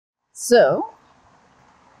So,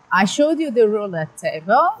 I showed you the roulette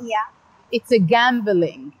table. Yeah. It's a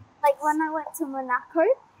gambling. Like when I went to Monaco,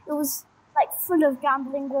 it was like full of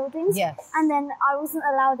gambling buildings. Yes. And then I wasn't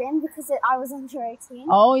allowed in because I was under 18.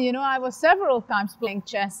 Oh, you know, I was several times playing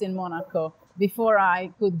chess in Monaco before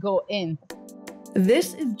I could go in.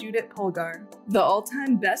 This is Judit Polgar, the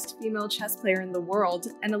all-time best female chess player in the world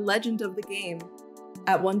and a legend of the game.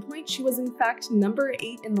 At one point, she was in fact number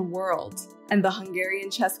 8 in the world, and the Hungarian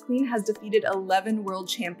chess queen has defeated 11 world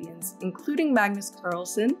champions, including Magnus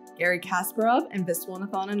Carlsen, Garry Kasparov, and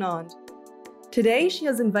Viswanathan Anand. Today, she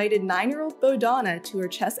has invited 9-year-old Bodhana to her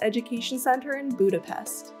chess education center in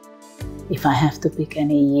Budapest. If I have to pick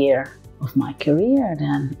any year of my career,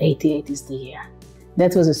 then 88 is the year.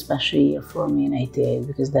 That was a special year for me in 88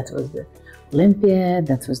 because that was the Olympiad,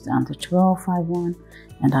 that was the under 12 I won,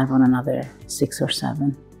 and I won another 6 or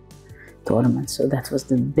 7 tournaments. So that was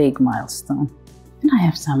the big milestone. And I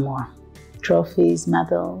have some more trophies,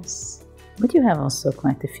 medals, but you have also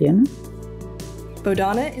quite a few, no?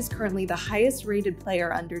 Bodhana is currently the highest rated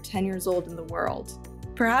player under 10 years old in the world.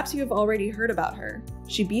 Perhaps you have already heard about her.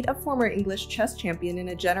 She beat a former English chess champion in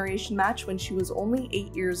a generation match when she was only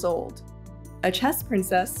 8 years old. A chess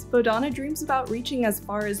princess, Bodhana dreams about reaching as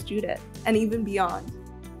far as Judit, and even beyond.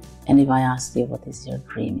 And if I ask you what is your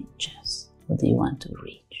dream in chess, what do you want to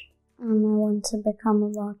reach? I want to become a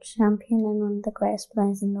world champion and one of the greatest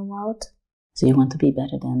players in the world. So you want to be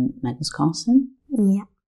better than Magnus Carlsen? Yeah.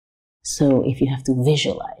 So if you have to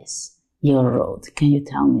visualize your road, can you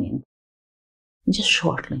tell me, just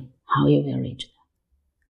shortly, how you will reach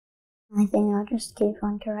that? I think I'll just keep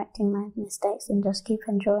on correcting my mistakes and just keep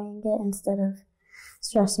enjoying it instead of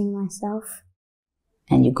stressing myself.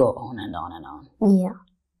 And you go on and on and on. Yeah.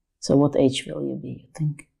 So what age will you be, you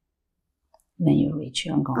think, when you reach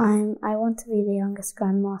your goal? I want to be the youngest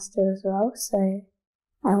grandmaster as well, so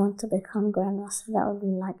I want to become grandmaster. That would be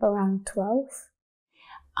like around 12.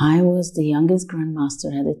 I was the youngest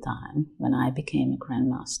grandmaster at the time when I became a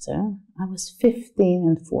grandmaster. I was 15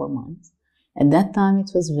 and 4 months. At that time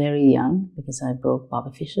it was very young because I broke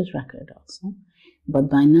Bobby Fischer's record also. But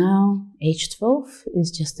by now, age 12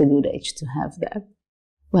 is just a good age to have that.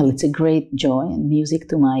 Well, it's a great joy and music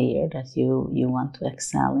to my ear that you want to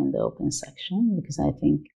excel in the open section, because I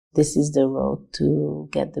think this is the road to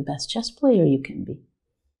get the best chess player you can be.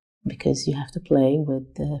 Because you have to play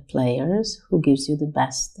with the players who gives you the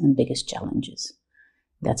best and biggest challenges.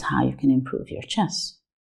 That's how you can improve your chess.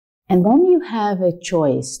 And then you have a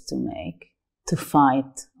choice to make, to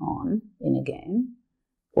fight on in a game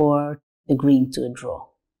or agreeing to a draw.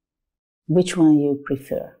 Which one you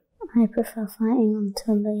prefer? I prefer fighting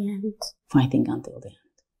until the end. Fighting until the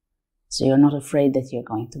end. So you're not afraid that you're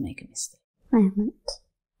going to make a mistake? I haven't.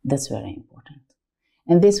 That's very important.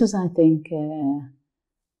 And this was, I think,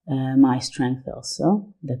 my strength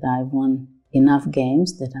also, that I won enough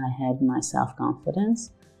games that I had my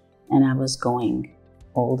self-confidence and I was going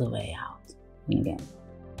all the way out in a game.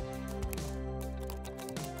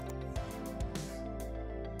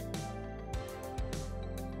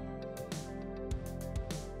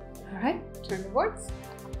 All right, turn the boards.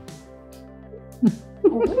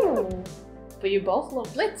 Ooh. But you both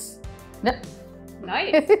love blitz. Yep.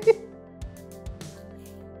 Nice.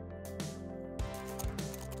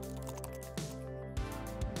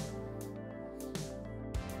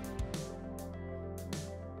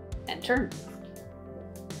 And turn.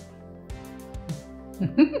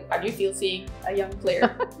 How do you feel seeing a young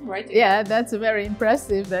player writing? Yeah, that's very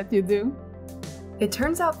impressive that you do. It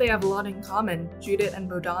turns out they have a lot in common, Judit and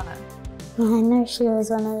Bodhana. I know she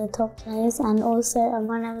was one of the top players, and also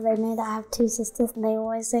whenever they know that I have 2 sisters, they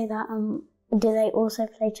always say that do they also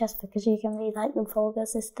play chess because you can be like the Polgar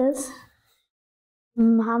sisters?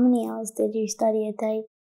 How many hours did you study a day?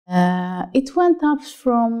 It went up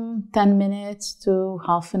from 10 minutes to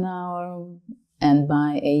half an hour, and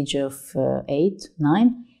by age of 8,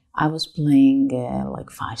 9, I was playing like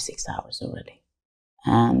 5-6 hours already.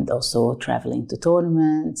 And also traveling to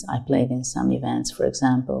tournaments. I played in some events. For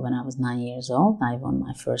example, when I was 9 years old, I won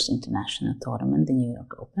my first international tournament, the New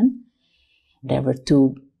York Open. There were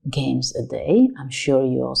 2 games a day. I'm sure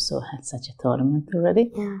you also had such a tournament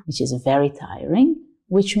already, Yeah. which is very tiring,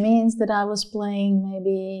 which means that I was playing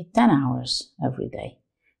maybe 10 hours every day.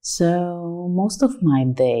 So most of my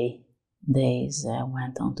days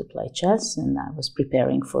went on to play chess, and I was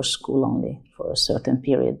preparing for school only for a certain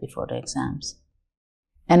period before the exams.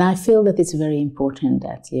 And I feel that it's very important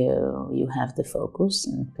that you have the focus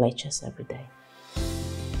and play chess every day.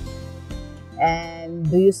 And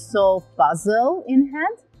do you solve puzzle in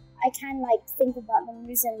head? I can like think about the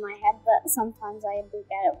moves in my head, but sometimes I do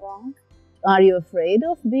get it wrong. Are you afraid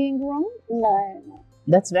of being wrong? No.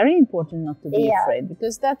 That's very important not to be Yeah. afraid,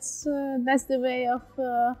 because that's the way of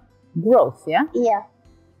growth, yeah? Yeah.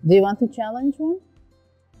 Do you want to challenge one?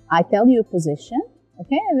 I tell you a position,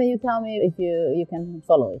 okay? And then you tell me if you can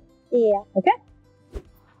follow it, Yeah. okay?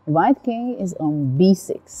 White king is on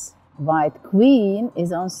b6. White queen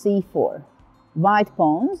is on c4. White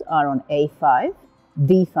pawns are on a5,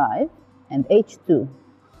 d5, and h2.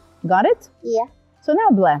 Got it? Yeah. So now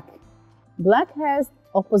black. Black has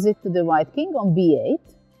opposite to the white king on b8.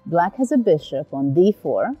 Black has a bishop on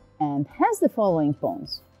d4 and has the following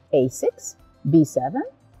pawns: a6, b7,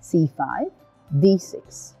 c5,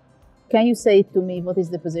 d6. Can you say to me what is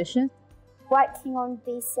the position? White king on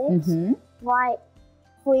b6. Mm-hmm. White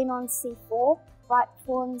queen on c4. White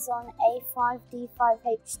pawns on a5, d5,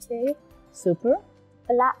 h2. Super.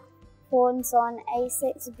 Black pawns on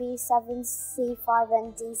a6, b7, c5,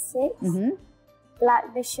 and d6. Mm-hmm.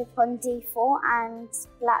 Black bishop on d4 and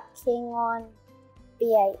black king on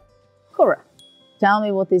b8. Correct. Tell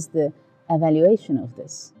me what is the evaluation of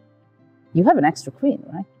this. You have an extra queen,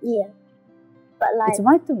 right? Yeah. But like, It's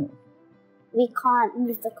white to move. we can't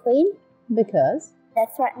move the queen. Because? They're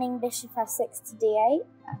threatening bishop f6 to d8.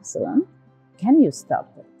 Excellent. Can you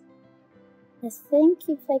stop it? I think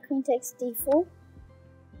you play queen takes d4.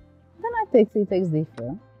 Then I take c takes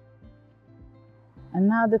d4. And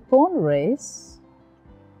now the pawn race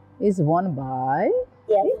is won by...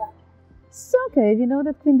 Yeah. It's okay if you know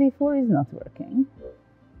that queen d4 is not working.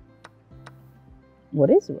 What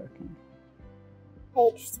is working?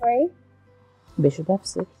 h3, Bishop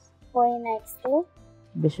f6, queen h4.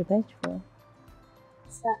 bishop h4.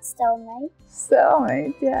 So that's stalemate.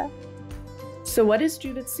 Stalemate, yeah. So what is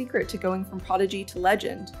Judith's secret to going from prodigy to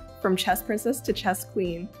legend, from chess princess to chess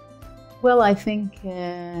queen? Well, I think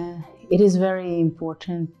it is very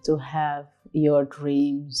important to have your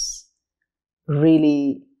dreams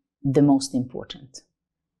really the most important,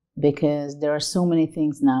 because there are so many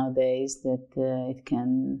things nowadays that it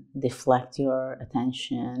can deflect your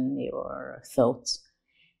attention, your thoughts,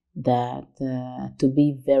 that to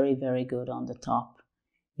be very, very good on the top,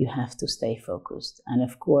 you have to stay focused. And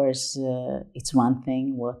of course, it's one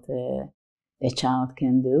thing what a child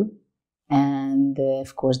can do. And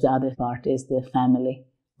of course, the other part is the family,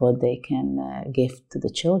 what they can give to the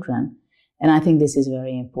children. And I think this is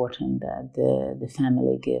very important, that the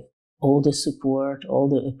family give all the support, all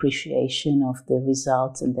the appreciation of the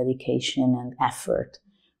results and dedication and effort,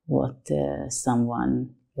 what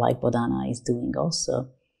someone like Bodhana is doing also.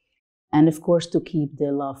 And of course, to keep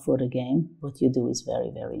the love for the game, what you do is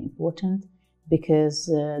very, very important, because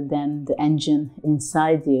then the engine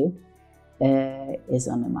inside you is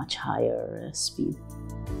on a much higher speed.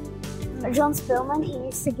 John Spillman, he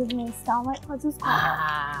used to give me stalemate puzzles.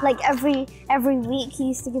 Like every week, he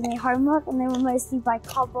used to give me homework, and they were mostly by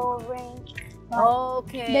Cobble, Ring.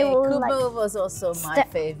 Okay, They were Kubo was also my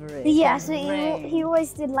favorite. Yeah, so he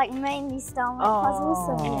always did like mainly stalemate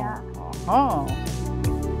puzzles. So yeah. Oh.